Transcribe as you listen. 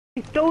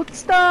Don't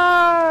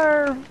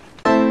starve!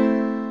 Hey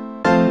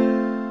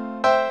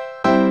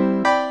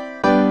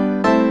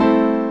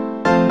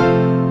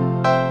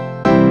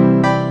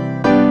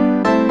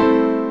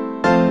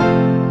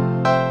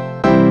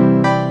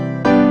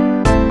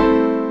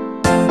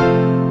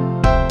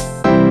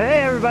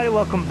everybody,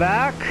 welcome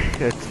back.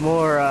 It's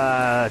more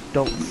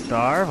Don't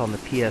Starve on the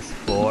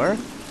PS4.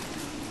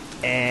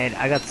 And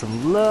I got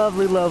some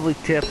lovely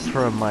tips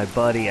from my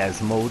buddy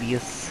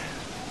Asmodeus.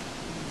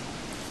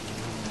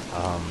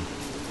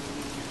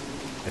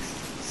 It's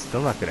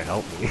still not gonna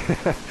help me.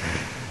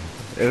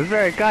 It was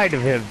very kind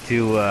of him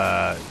to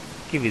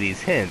give me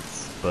these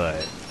hints,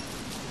 but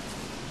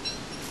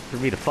for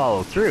me to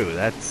follow through,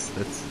 that's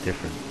a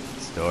different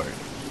story.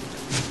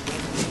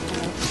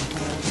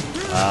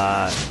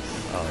 Oh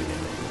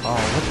yeah. Oh,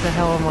 what the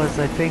hell was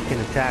I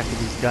thinking attacking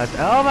these guys?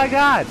 Oh my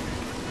god!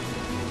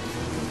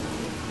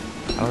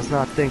 I was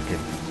not thinking.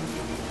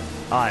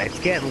 Ah, it's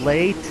getting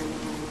late.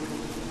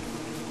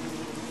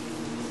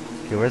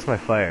 Okay, where's my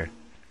fire?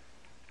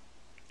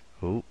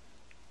 Oh.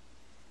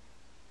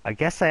 I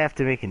guess I have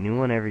to make a new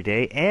one every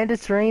day, and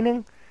it's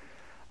raining?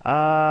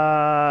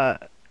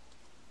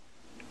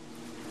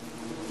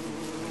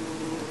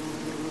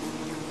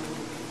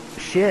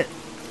 Shit.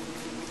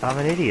 I'm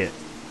an idiot.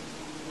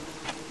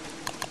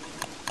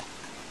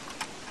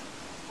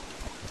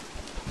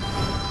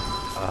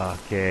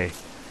 Okay.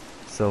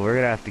 So we're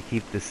gonna have to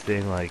keep this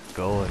thing, like,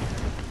 going. I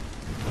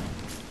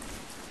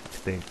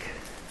think.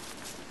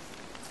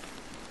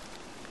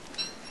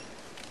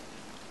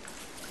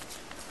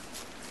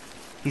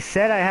 He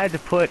said I had to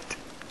put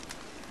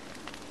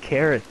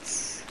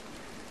carrots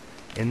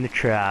in the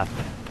trap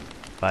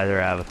by the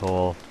rabbit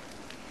hole.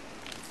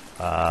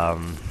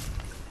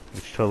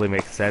 Which totally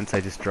makes sense.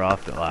 I just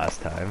dropped it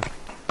last time.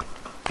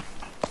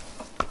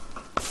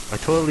 I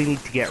totally need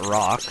to get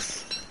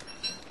rocks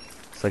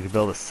so I can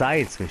build a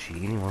science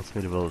machine. He wants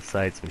me to build a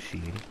science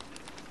machine.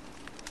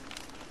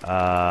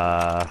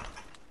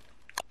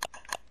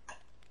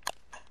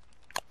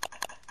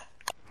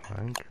 Where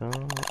did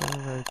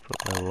I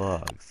put my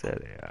logs? There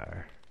they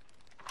are.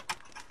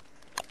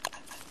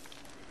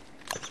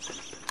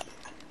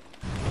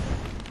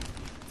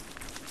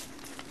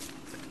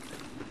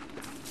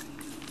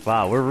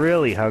 Wow, we're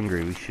really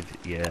hungry. We should,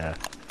 yeah,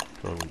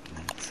 totally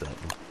eat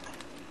something.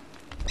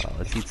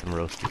 Let's eat some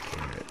roasted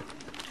carrot.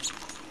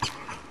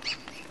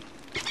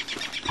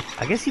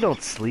 I guess you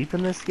don't sleep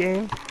in this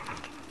game.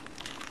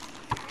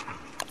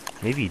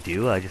 Maybe you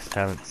do, I just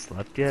haven't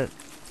slept yet.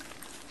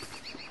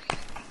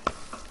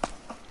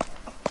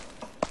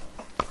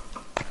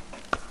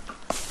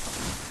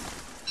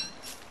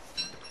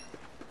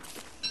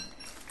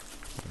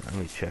 Let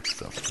me check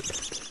something.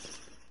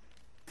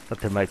 Thought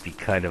there might be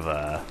kind of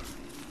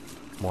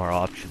more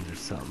options or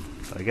something,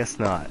 but I guess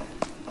not.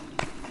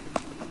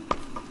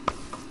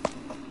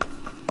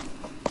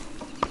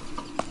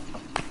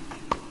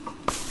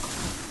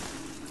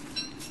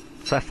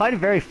 So I find it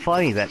very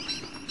funny that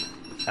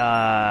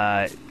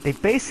they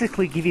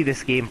basically give you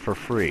this game for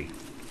free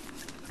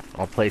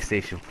on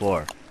PlayStation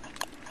 4.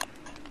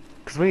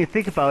 Because when you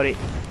think about it,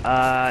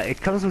 it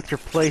comes with your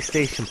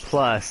PlayStation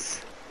Plus,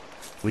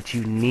 which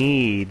you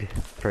need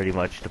pretty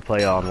much to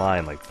play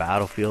online, like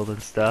Battlefield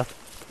and stuff.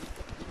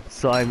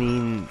 So I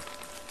mean,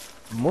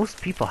 most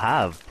people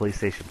have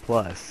PlayStation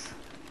Plus,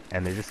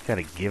 and they're just kind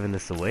of giving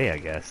this away, I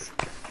guess.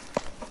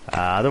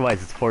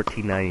 Otherwise, it's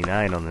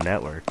 $14.99 on the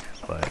network,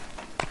 but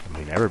I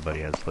mean, everybody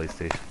has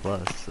PlayStation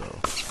Plus, so.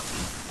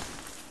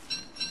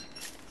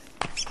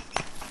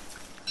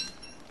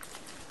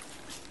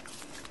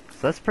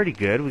 So that's pretty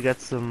good. We got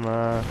some,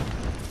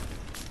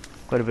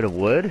 quite a bit of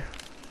wood.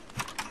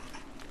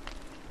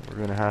 We're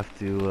gonna have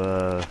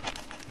to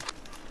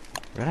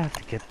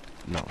get,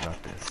 no,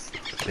 not this.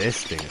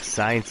 This thing, a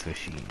science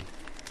machine.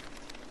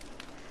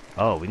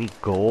 Oh, we need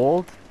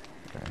gold,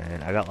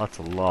 and I got lots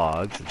of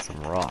logs and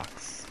some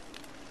rocks.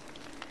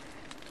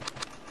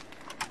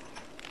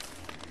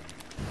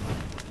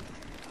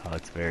 Oh,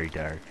 it's very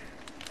dark.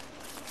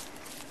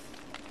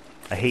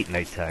 I hate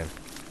nighttime.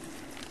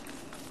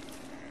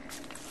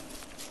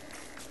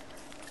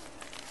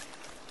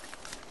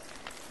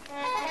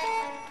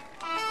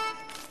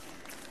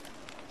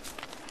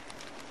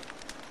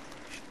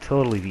 Should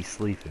totally be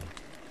sleeping.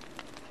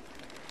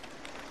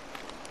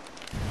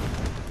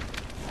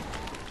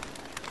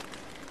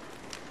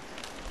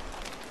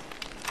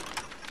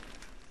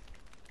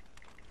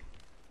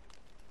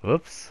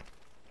 Whoops.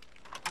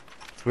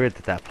 It's weird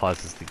that that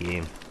pauses the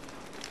game.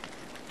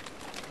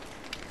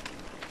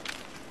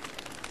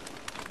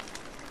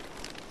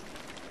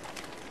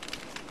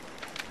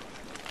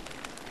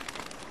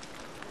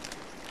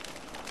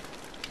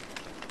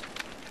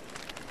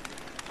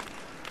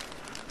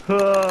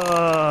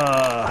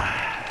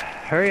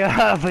 Hurry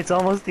up! It's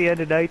almost the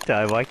end of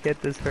nighttime. Why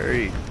can't this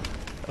hurry?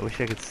 I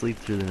wish I could sleep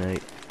through the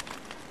night.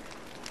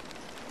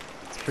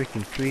 It's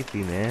freaking creepy,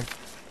 man. I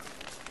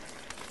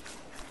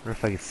wonder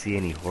if I could see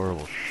any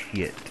horrible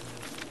shit.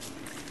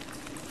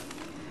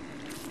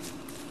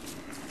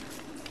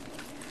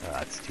 Oh,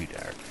 it's too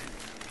dark.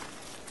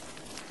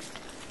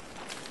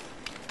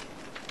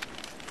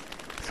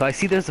 So I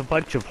see there's a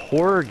bunch of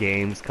horror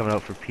games coming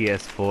out for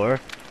PS4.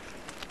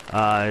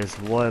 There's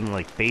one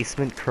like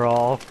Basement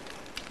Crawl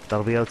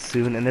that'll be out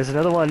soon, and there's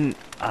another one.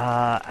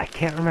 I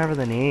can't remember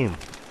the name,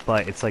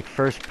 but it's like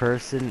first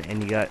person,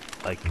 and you got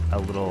like a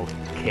little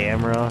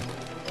camera,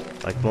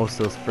 like most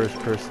of those first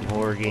person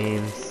horror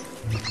games.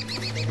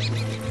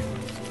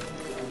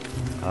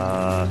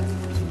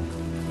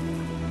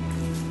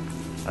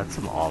 That's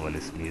some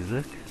ominous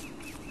music.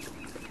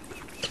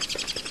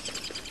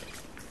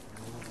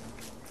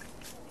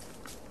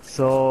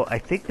 So I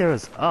think there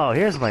was. Oh,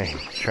 here's my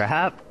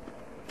trap.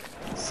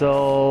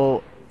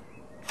 So,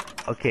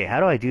 okay, how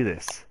do I do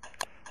this?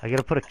 I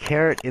gotta put a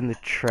carrot in the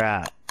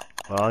trap.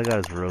 Well, all I got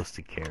is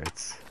roasted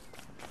carrots.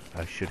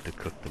 I shouldn't have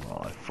cooked them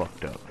all. I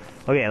fucked up.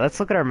 Okay, let's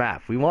look at our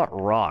map. We want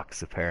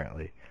rocks,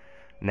 apparently.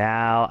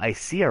 Now, I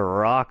see a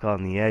rock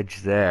on the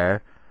edge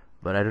there,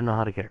 but I don't know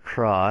how to get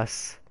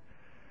across.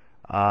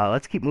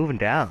 Let's keep moving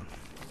down.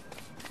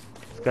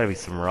 There's gotta be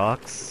some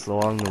rocks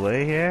along the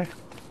way here.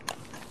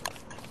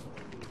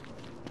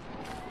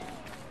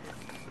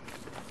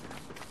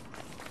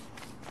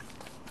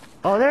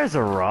 Oh, there's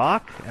a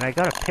rock, and I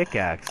got a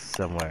pickaxe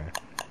somewhere.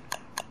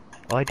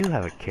 Oh, I do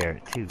have a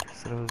carrot too,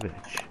 son of a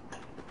bitch.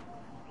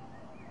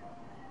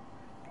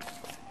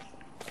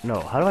 No,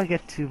 how do I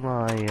get to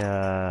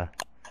my,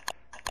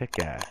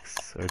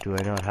 pickaxe? Or do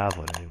I not have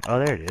one anymore? Oh,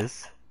 there it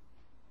is.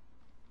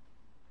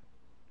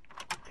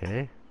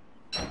 Okay.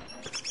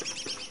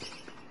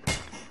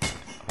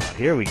 Oh,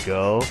 here we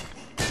go.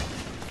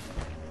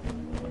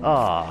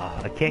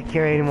 Oh, I can't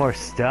carry any more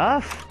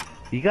stuff?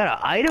 You gotta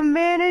item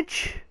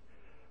manage?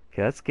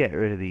 Okay, let's get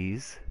rid of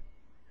these.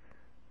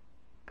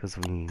 Because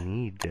we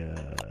need,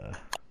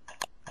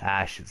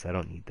 ashes. I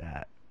don't need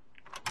that.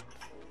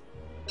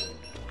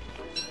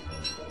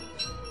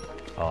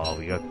 Oh,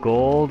 we got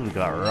gold, we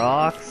got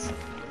rocks.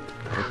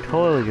 We're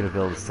totally gonna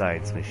build a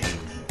science machine.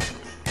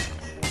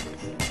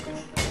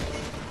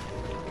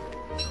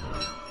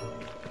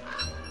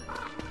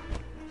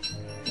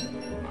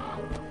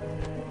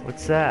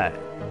 What's that?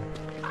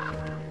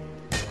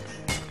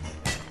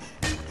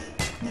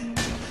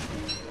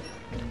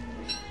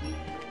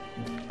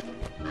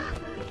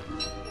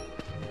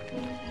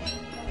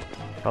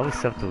 Probably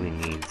something we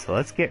need. So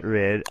let's get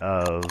rid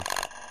of...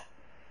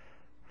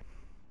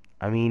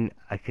 I mean,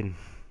 I can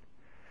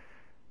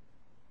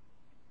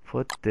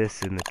put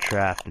this in the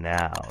trap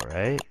now,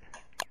 right?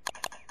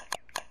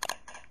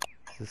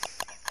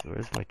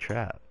 Where's my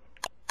trap?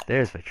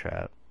 There's my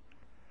trap.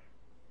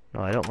 No,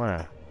 I don't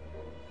want to...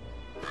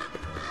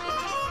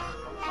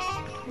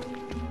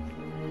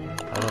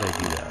 How would I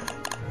do that?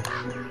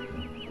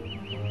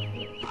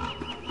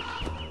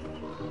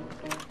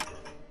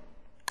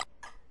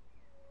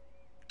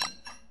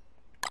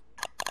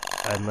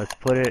 And let's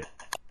put it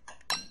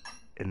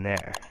in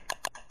there.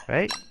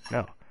 Right?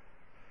 No.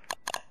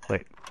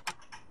 Wait.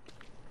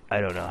 I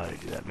don't know how to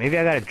do that. Maybe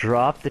I gotta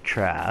drop the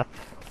trap.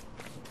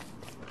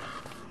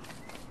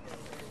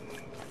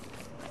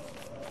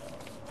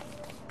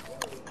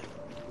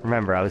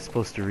 Remember, I was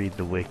supposed to read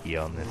the wiki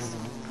on this.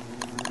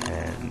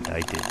 And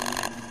I did.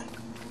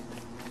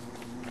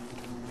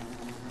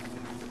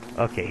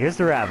 Okay, here's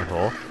the rabbit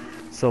hole.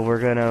 So we're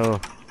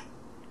gonna...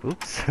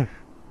 Oops.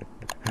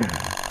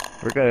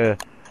 We're gonna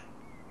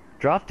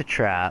drop the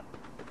trap.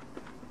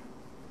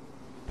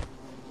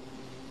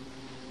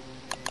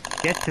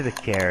 Get to the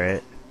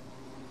carrot.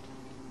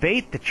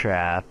 Bait the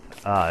trap.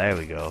 Ah, there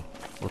we go.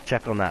 We'll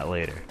check on that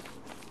later.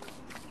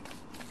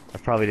 I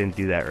probably didn't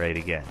do that right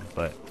again,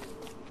 but...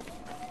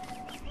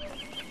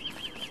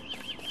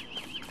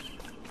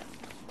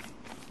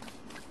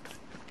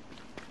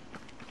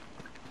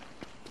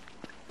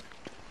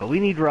 But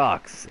we need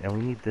rocks, and we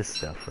need this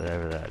stuff,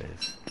 whatever that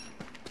is.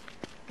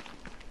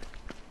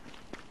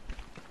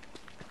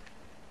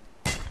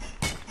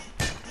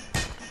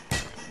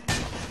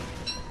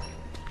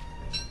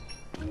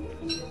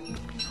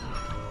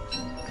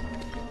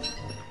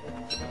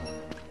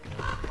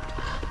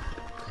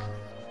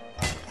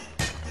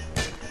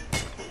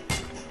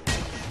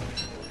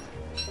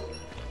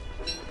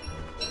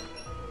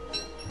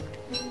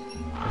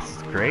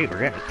 Great, we're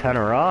getting a ton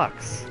of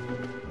rocks.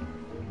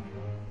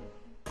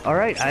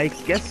 Alright, I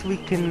guess we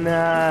can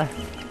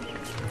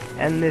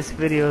end this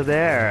video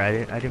there.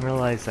 I didn't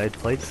realize I'd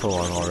played so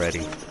long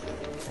already.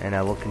 And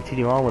I will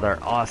continue on with our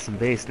awesome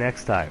base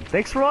next time.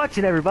 Thanks for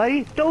watching,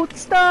 everybody! Don't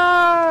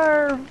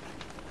starve!